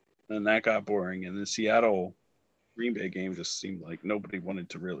 and that got boring, and the Seattle Green Bay game just seemed like nobody wanted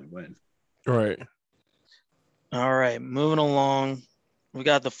to really win. Right. All right, moving along. We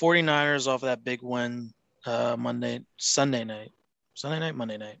got the 49ers off of that big win Monday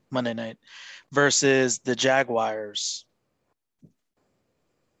night versus the Jaguars.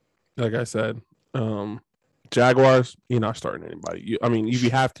 Like I said, Jaguars, you're not starting anybody. If you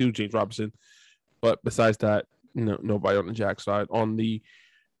have to, James Robinson. But besides that, nobody on the Jag side. On the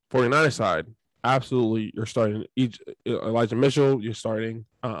 49ers side, absolutely, you're starting Elijah Mitchell. You're starting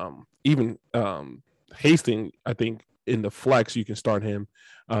even Hastings. I think in the flex, you can start him.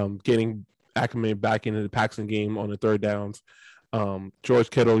 Getting acclimated back into the Paxton game on the third downs. George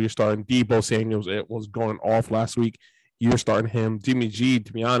Kittle, you're starting. Deebo Samuels, it was going off last week. You're starting him. Jimmy G,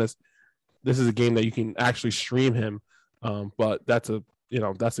 to be honest, this is a game that you can actually stream him. But that's a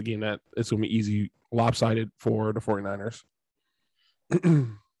game that it's going to be easy lopsided for the 49ers.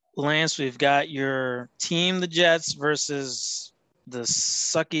 Lance, we've got your team, the Jets, versus the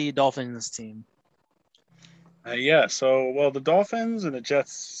sucky Dolphins team. So the Dolphins and the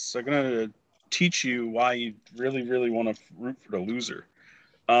Jets are going to teach you why you really, really want to root for the loser.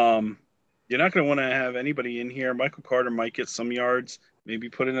 You're not going to want to have anybody in here. Michael Carter might get some yards, maybe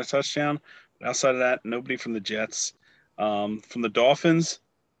put in a touchdown. But outside of that, nobody from the Jets. From the Dolphins,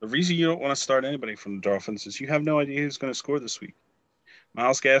 the reason you don't want to start anybody from the Dolphins is you have no idea who's going to score this week.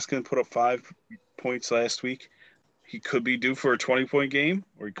 Myles Gaskin put up 5 points last week. He could be due for a 20-point game,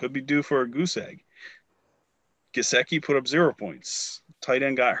 or he could be due for a goose egg. Gesicki put up 0 points. Tight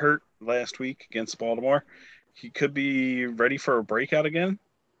end got hurt last week against Baltimore. He could be ready for a breakout again,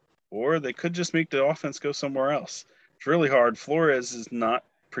 or they could just make the offense go somewhere else. It's really hard. Flores is not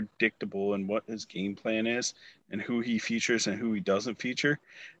predictable in what his game plan is and who he features and who he doesn't feature.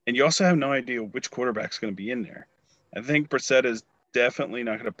 And you also have no idea which quarterback's going to be in there. I think Brissett is definitely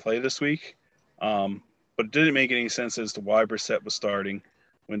not going to play this week, but it didn't make any sense as to why Brissett was starting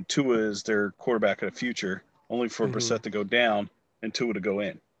when Tua is their quarterback of the future, only for Brissett to go down and Tua to go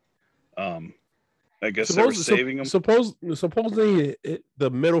in. I guess they were saving him. Supposedly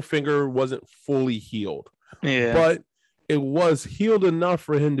the middle finger wasn't fully healed. Yeah. But it was healed enough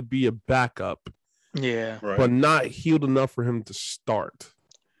for him to be a backup. Yeah. Right. But not healed enough for him to start.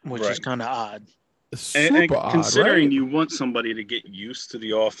 Which is kind of odd. And considering you want somebody to get used to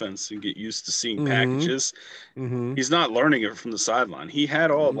the offense and get used to seeing packages, he's not learning it from the sideline. He had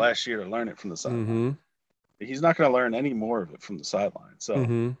all of last year to learn it from the sideline. He's not going to learn any more of it from the sideline.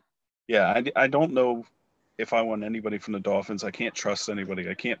 So, I don't know if I want anybody from the Dolphins. I can't trust anybody.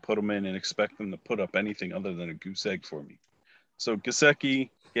 I can't put them in and expect them to put up anything other than a goose egg for me. So Gesicki,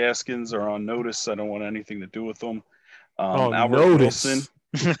 Gaskins are on notice. I don't want anything to do with them. Albert Wilson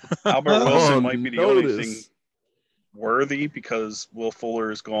might be the only thing worthy because Will Fuller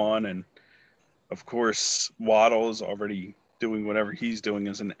is gone, and of course Waddle is already doing whatever he's doing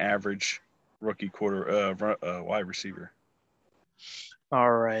as an average rookie wide receiver.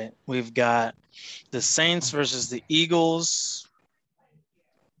 All right, we've got the Saints versus the Eagles.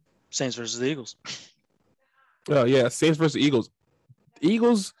 Saints versus the Eagles. Oh yeah, Saints versus Eagles.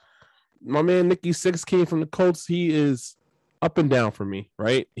 Eagles, my man Nicky Six came from the Colts. He is up and down for me,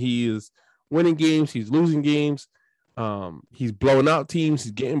 right? He is winning games, he's losing games. He's blowing out teams.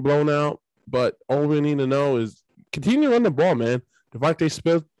 He's getting blown out. But all we need to know is continue to run the ball, man. Devontae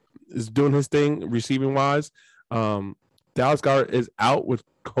Smith is doing his thing receiving wise. Dallas Goedert is out with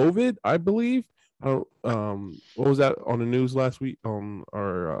COVID, I believe. What was that on the news last week on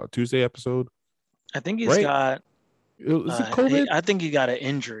our Tuesday episode? I think he's got. Is it COVID? I think he got an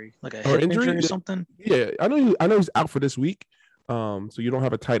injury, like a hip injury or something. Yeah, I know he's out for this week. So you don't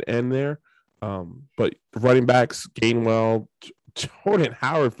have a tight end there. But running backs, Gainwell, Jordan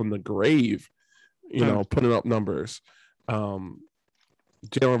Howard from the grave, putting up numbers. Jalen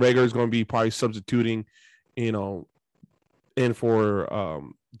Reagor is going to be probably substituting, in for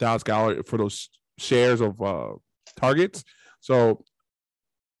Dallas Goedert for those shares of targets. So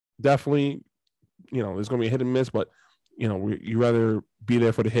definitely, there's going to be a hit and miss, but you rather be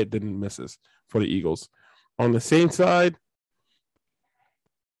there for the hit than misses for the Eagles. On the Saints side,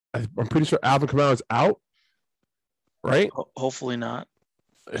 I'm pretty sure Alvin Kamara is out, right? Hopefully not.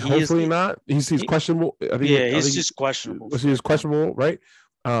 Hopefully not. He's questionable. He's just questionable. He's questionable, right?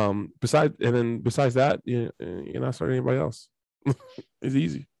 Besides that, you're not starting anybody else. It's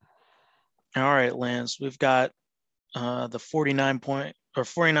easy. All right, Lance. We've got the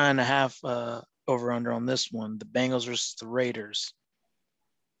 49.5 over under on this one. The Bengals versus the Raiders.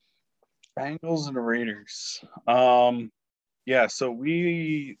 Bengals and the Raiders. Yeah, so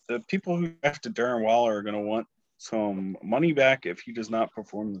the people who drafted Darren Waller are going to want some money back if he does not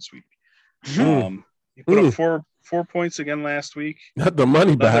perform this week. He put up 4 points again last week. Not the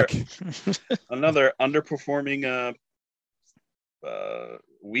money back. Another underperforming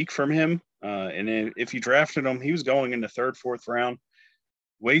week from him. And if you drafted him, he was going in the 3rd, 4th round,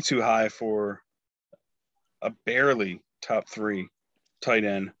 way too high for a barely top 3 tight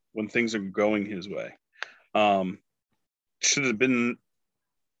end when things are going his way. Should have been,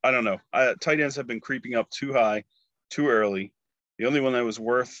 I don't know. Tight ends have been creeping up too high, too early. The only one that was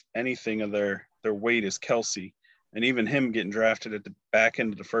worth anything of their weight is Kelsey. And even him getting drafted at the back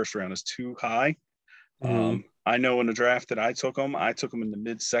end of the 1st round is too high. I know in the draft that I took him in the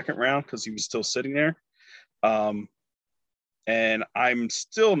mid-2nd round because he was still sitting there. And I'm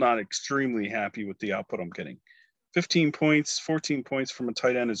still not extremely happy with the output I'm getting. 15 points, 14 points from a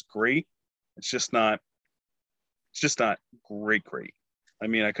tight end is great. It's just not great. I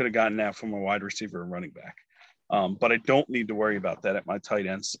mean, I could have gotten that from a wide receiver and running back. But I don't need to worry about that at my tight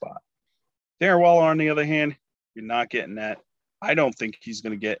end spot. Darren Waller, on the other hand, you're not getting that. I don't think he's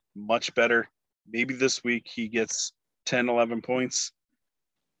going to get much better. Maybe this week he gets 10, 11 points,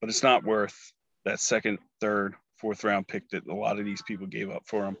 but it's not worth that 2nd, 3rd, 4th round pick that a lot of these people gave up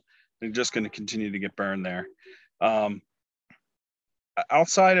for him. They're just going to continue to get burned there.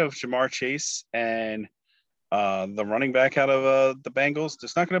 Outside of Jamar Chase and the running back out of the Bengals,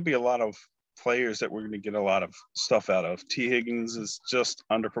 there's not going to be a lot of players that we're going to get a lot of stuff out of. T. Higgins is just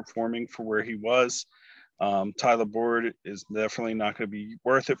underperforming for where he was. Tyler Boyd is definitely not going to be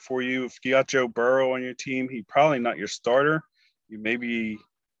worth it for you. If you got Joe Burrow on your team, he's probably not your starter. You may be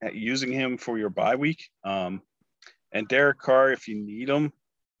using him for your bye week. And Derek Carr, if you need him,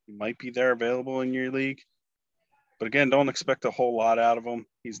 he might be there available in your league. But again, don't expect a whole lot out of him.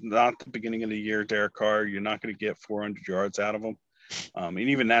 He's not the beginning of the year, Derek Carr. You're not going to get 400 yards out of him. And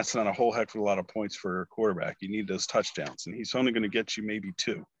even that's not a whole heck of a lot of points for a quarterback. You need those touchdowns, and he's only going to get you maybe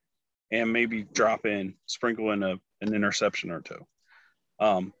 2, and maybe sprinkle in an interception or 2.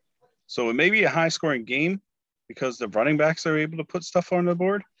 So it may be a high-scoring game because the running backs are able to put stuff on the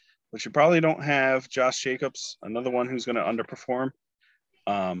board, but you probably don't have Josh Jacobs, another one who's going to underperform.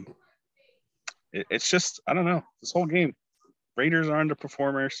 It's just, I don't know, this whole game. Raiders are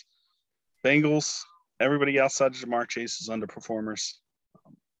underperformers. Bengals, everybody outside of Jamar Chase is underperformers.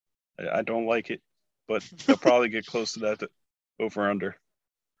 I don't like it, but they'll probably get close to that over-under.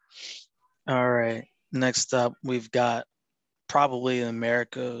 All right. Next up, we've got probably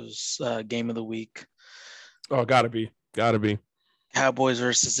America's game of the week. Oh, gotta be. Cowboys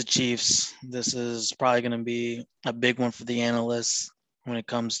versus the Chiefs. This is probably going to be a big one for the analysts when it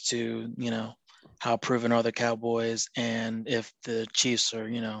comes to, how proven are the Cowboys and if the Chiefs are,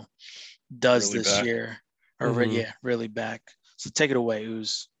 does really this back. Year or really back. So take it away,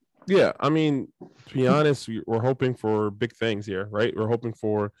 Ooze. Yeah, I mean, to be honest, we're hoping for big things here, right? We're hoping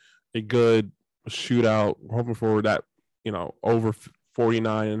for a good shootout. We're hoping for that, over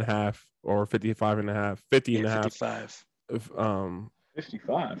 49.5 or 55.5, 50 and a half. 55.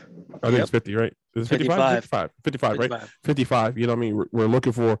 55. I think it's 50, right? Is it 55? 55, right? 55. You know what I mean? We're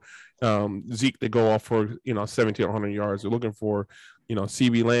looking for Zeke to go off for, 1,700 yards. We're looking for,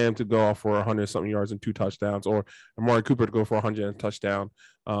 CB Lamb to go off for 100-something yards and 2 touchdowns, or Amari Cooper to go for 100 and touchdown.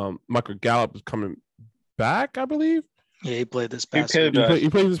 Michael Gallup is coming back, I believe. Yeah, he played this He past played, week. He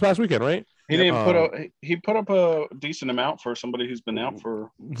played this past weekend, right? He Yep. didn't put up. He put up a decent amount for somebody who's been out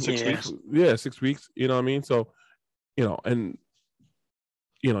for 6 Yeah. weeks. Yeah, 6 weeks. You know what I mean? So, and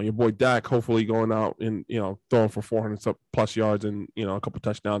your boy Dak hopefully going out and throwing for 400 plus yards and a couple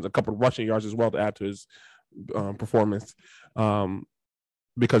touchdowns, a couple of rushing yards as well to add to his performance.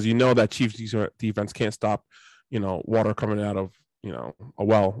 Because that Chiefs defense can't stop water coming out of a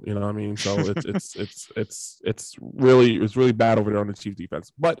well. You know what I mean? So it's really bad over there on the Chiefs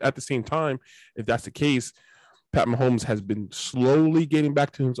defense. But at the same time, if that's the case, Pat Mahomes has been slowly getting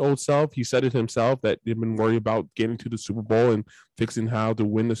back to his old self. He said it himself that they've been worried about getting to the Super Bowl and fixing how to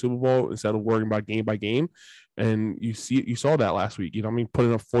win the Super Bowl instead of worrying about game by game. And you saw that last week.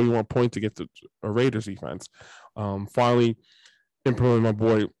 Putting up 41 points against the Raiders defense. Finally implementing my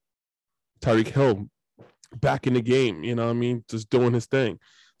boy Tyreek Hill back in the game. You know what I mean? Just doing his thing.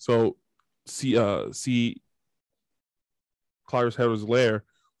 So see Cyrus Edwards-Helaire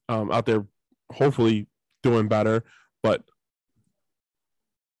out there hopefully doing better, but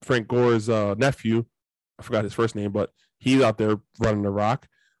Frank Gore's nephew, I forgot his first name, but he's out there running the rock.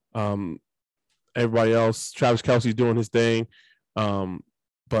 Everybody else, Travis Kelce's doing his thing,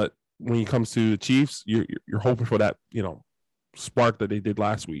 but when it comes to the Chiefs, you're hoping for that spark that they did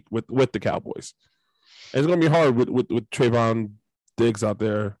last week with the Cowboys. And it's gonna be hard with Trayvon Diggs out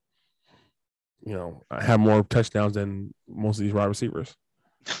there. Have more touchdowns than most of these wide receivers.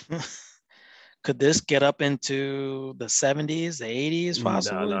 Could this get up into the 70s, the 80s,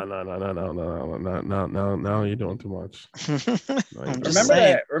 possibly? No, you're doing too much.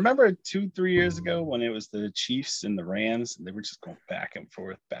 Remember 2-3 years ago when it was the Chiefs and the Rams, and they were just going back and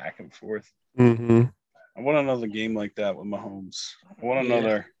forth. Mm-hmm. I want another game like that with Mahomes. I want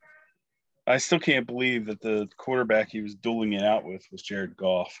another. I still can't believe that the quarterback he was dueling it out with was Jared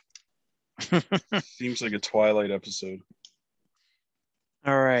Goff. Seems like a Twilight episode.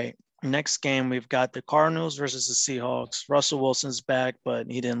 All right. Next game, we've got the Cardinals versus the Seahawks. Russell Wilson's back, but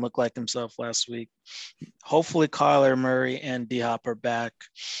he didn't look like himself last week. Hopefully, Kyler Murray and D-Hop are back,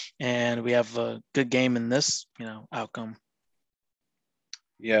 and we have a good game in this, outcome.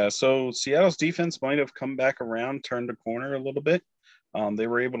 Yeah, so Seattle's defense might have come back around, turned the corner a little bit. They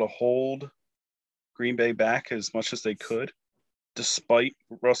were able to hold Green Bay back as much as they could, despite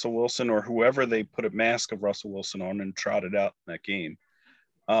Russell Wilson or whoever they put a mask of Russell Wilson on and trotted out in that game.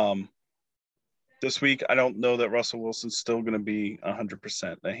 This week, I don't know that Russell Wilson's still going to be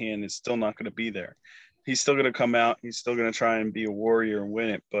 100%. The hand is still not going to be there. He's still going to come out. He's still going to try and be a warrior and win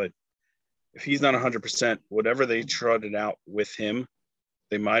it. But if he's not 100%, whatever they trotted out with him,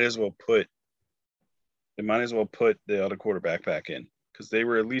 they might as well put the other quarterback back in because they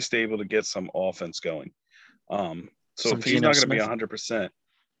were at least able to get some offense going. So if he's not going to be 100%,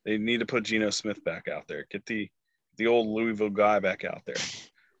 they need to put Geno Smith back out there. Get the old Louisville guy back out there.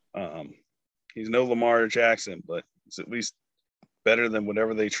 He's no Lamar Jackson, but it's at least better than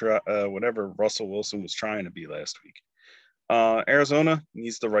whatever Russell Wilson was trying to be last week. Arizona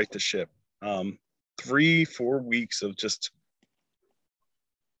needs to right the ship. 3-4 weeks of just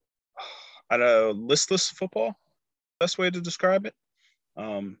listless football, best way to describe it.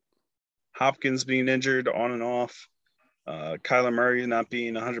 Hopkins being injured on and off. Kyler Murray not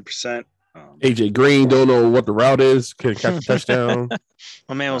being 100%. AJ Green don't know what the route is. Can catch a touchdown.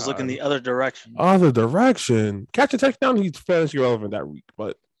 My man was looking the other direction. Catch a touchdown. He's fantasy relevant that week,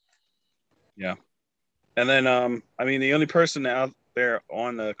 but yeah. And then the only person out there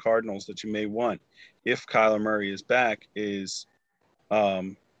on the Cardinals that you may want if Kyler Murray is back is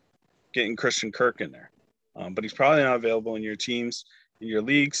getting Christian Kirk in there. But he's probably not available in your teams, in your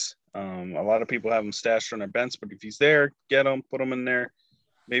leagues. A lot of people have him stashed on their bench, but if he's there, get him, put him in there.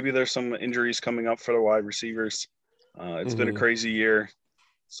 Maybe there's some injuries coming up for the wide receivers. It's been a crazy year.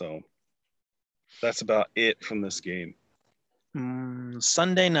 So that's about it from this game.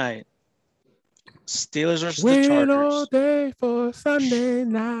 Sunday night. Steelers versus the Chargers. All day for Sunday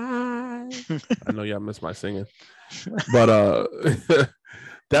night. I know y'all miss my singing. But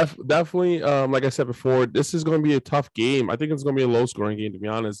definitely, like I said before, this is going to be a tough game. I think it's going to be a low-scoring game, to be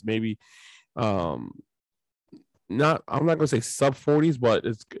honest. Maybe I'm not gonna say sub 40s, but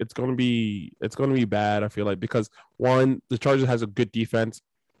it's gonna be bad. I feel like because one, the Chargers has a good defense,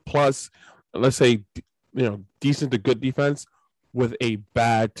 plus let's say decent to good defense with a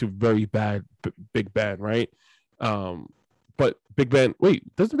bad to very bad Big Ben, right? But Big Ben,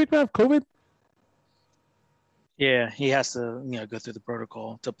 doesn't Big Ben have COVID? Yeah, he has to go through the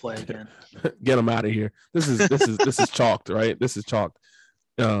protocol to play again. Get him out of here. This is chalked, right? This is chalked.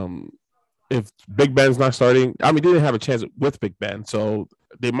 If Big Ben's not starting, they didn't have a chance with Big Ben, so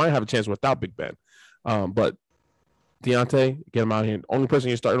they might have a chance without Big Ben. But Deontay, get him out of here. Only person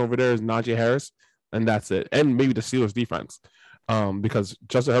you're starting over there is Najee Harris, and that's it. And maybe the Steelers defense, because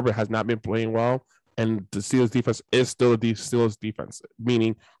Justin Herbert has not been playing well, and the Steelers defense is still the Steelers defense,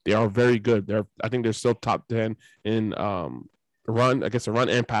 meaning they are very good. I think they're still top 10 in run against the run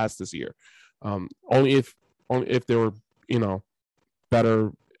and pass this year. Only if they were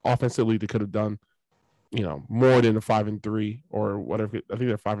better offensively, they could have done more than a 5-3 or whatever. I think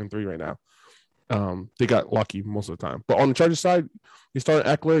they're 5-3 right now. They got lucky most of the time. But on the Chargers side, you're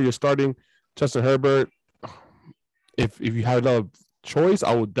starting Eckler, you're starting Justin Herbert. If you had another choice,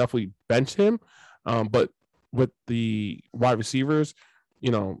 I would definitely bench him. But with the wide receivers,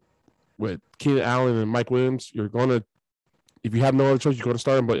 with Keenan Allen and Mike Williams, you're going to, if you have no other choice, you're going to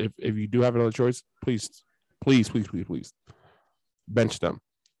start him. But if you do have another choice, please bench them.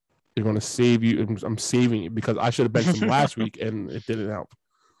 They're going to save you. I'm saving it because I should have benched them last week and it didn't help.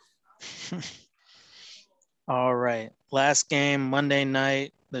 All right. Last game, Monday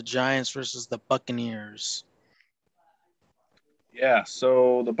night, the Giants versus the Buccaneers. Yeah,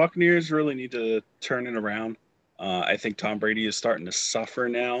 so the Buccaneers really need to turn it around. I think Tom Brady is starting to suffer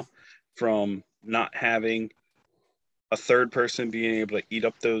now from not having a third person being able to eat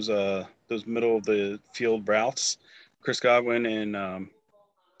up those middle of the field routes. Chris Godwin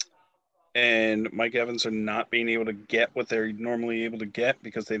and Mike Evans are not being able to get what they're normally able to get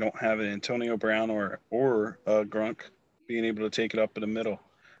because they don't have an Antonio Brown or Gronk being able to take it up in the middle,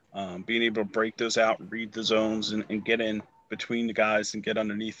 being able to break those out, read the zones, and get in between the guys and get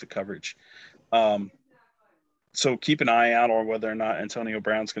underneath the coverage. So keep an eye out on whether or not Antonio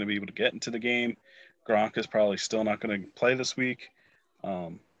Brown's going to be able to get into the game. Gronk is probably still not going to play this week.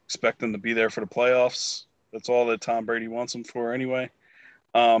 Expect them to be there for the playoffs. That's all that Tom Brady wants them for anyway.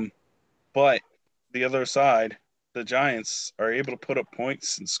 But the other side, the Giants are able to put up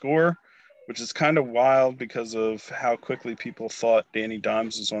points and score, which is kind of wild because of how quickly people thought Danny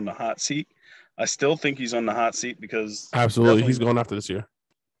Dimes was on the hot seat. I still think he's on the hot seat because absolutely he's going after this year.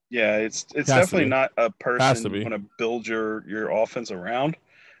 Yeah, it's definitely not a person you want to build your offense around.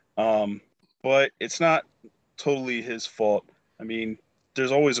 But it's not totally his fault. I mean,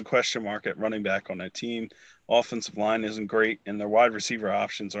 there's always a question mark at running back on that team. Offensive line isn't great, and their wide receiver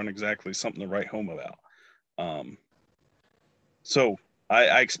options aren't exactly something to write home about. So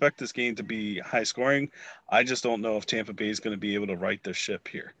I expect this game to be high scoring. I just don't know if Tampa Bay is going to be able to right their ship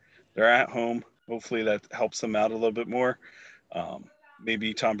here. They're at home. Hopefully that helps them out a little bit more.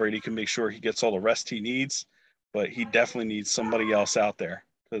 Maybe Tom Brady can make sure he gets all the rest he needs, but he definitely needs somebody else out there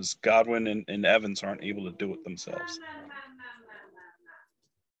because Godwin and Evans aren't able to do it themselves.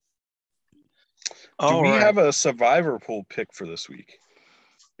 Do we have a survivor pool pick for this week?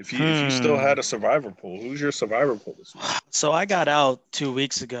 If you still had a survivor pool, who's your survivor pool this week? So I got out 2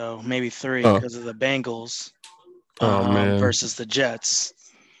 weeks ago, maybe 3, because of the Bengals versus the Jets.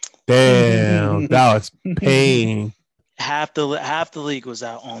 Damn, that was pain. Half the league was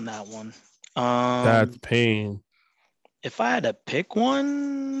out on that one. That's pain. If I had to pick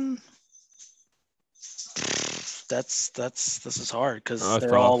one, this is hard because they're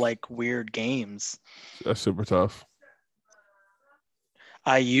tough. All like weird games. That's super tough.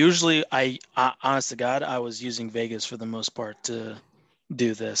 I honest to God, I was using Vegas for the most part to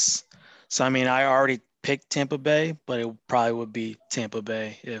do this. So I mean, I already picked Tampa Bay, but it probably would be Tampa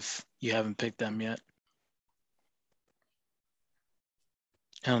Bay if you haven't picked them yet.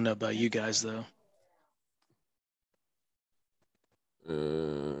 I don't know about you guys though. I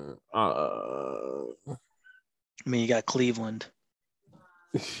mean, you got Cleveland.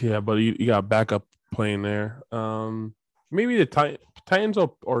 Yeah, but you got backup playing there. Maybe the Titans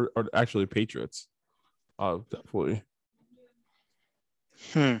or actually Patriots. Definitely.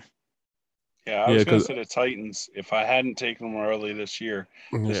 Yeah, I was going to say the Titans. If I hadn't taken them early this year,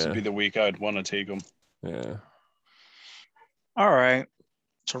 this would be the week I'd want to take them. Yeah. All right.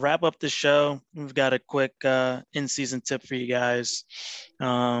 To wrap up the show, we've got a quick in-season tip for you guys.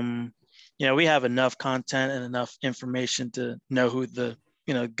 We have enough content and enough information to know who the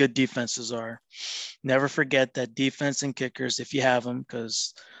good defenses are. Never forget that defense and kickers, if you have them,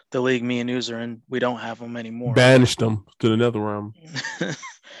 because the league me and Uz are in, we don't have them anymore. Banished them to the nether realm.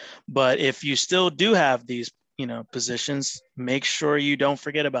 But if you still do have these, positions, make sure you don't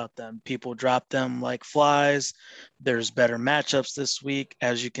forget about them. People drop them like flies. There's better matchups this week.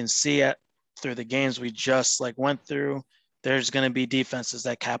 As you can see through the games we just went through, there's going to be defenses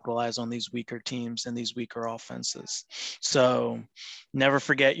that capitalize on these weaker teams and these weaker offenses. So never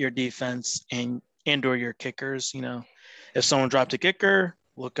forget your defense and or your kickers. If someone dropped a kicker,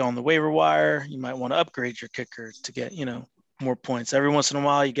 look on the waiver wire. You might want to upgrade your kicker to get, more points. Every once in a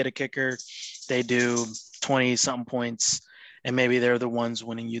while, you get a kicker. They do 20-something points, and maybe they're the ones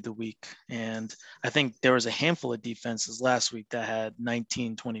winning you the week. And I think there was a handful of defenses last week that had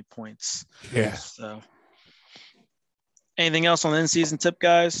 19, 20 points. Yeah. So anything else on the in-season tip,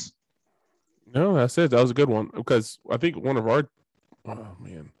 guys? No, that's it. That was a good one because I think we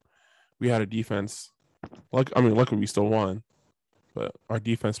had a defense. Luckily we still won, but our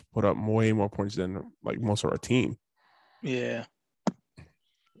defense put up way more points than like most of our team. Yeah.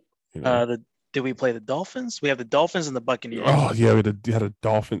 You know? Did we play the Dolphins? We have the Dolphins and the Buccaneers. Oh yeah, we had a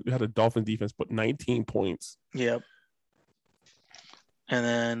Dolphin defense put 19 points. Yep. And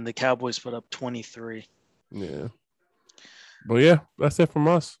then the Cowboys put up 23. Yeah. But yeah, that's it from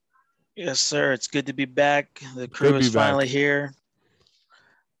us. Yes, sir. It's good to be back. The crew is finally here.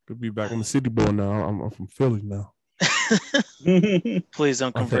 Good to be back. I'm a City boy now. I'm from Philly now. Please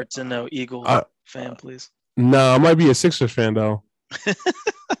don't convert to no Eagle fan, please. No, I might be a Sixers fan though.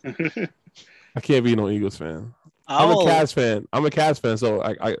 I can't be no Eagles fan. I'm a Cavs fan. So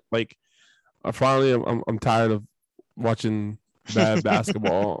I'm tired of watching bad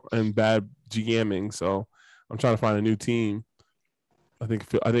basketball and bad GMing. So I'm trying to find a new team. I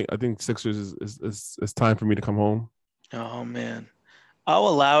think Sixers is time for me to come home. Oh man, I'll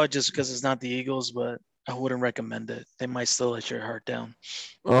allow it just because it's not the Eagles, but I wouldn't recommend it. They might still let your heart down.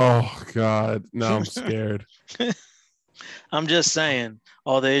 Oh God, now I'm scared. I'm just saying,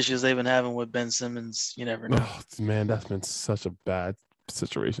 all the issues they've been having with Ben Simmons, you never know. Oh, man, that's been such a bad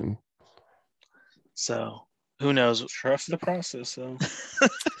situation. So who knows? Trust the process, though.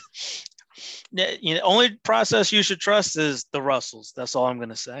 Yeah, only process you should trust is the Russells. That's all I'm going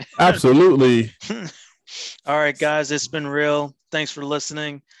to say. Absolutely. All right, guys, it's been real. Thanks for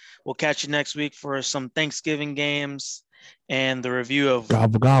listening. We'll catch you next week for some Thanksgiving games and the review of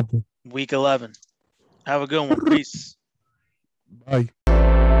Gobble, gobble. Week 11. Have a good one. Peace. Bye.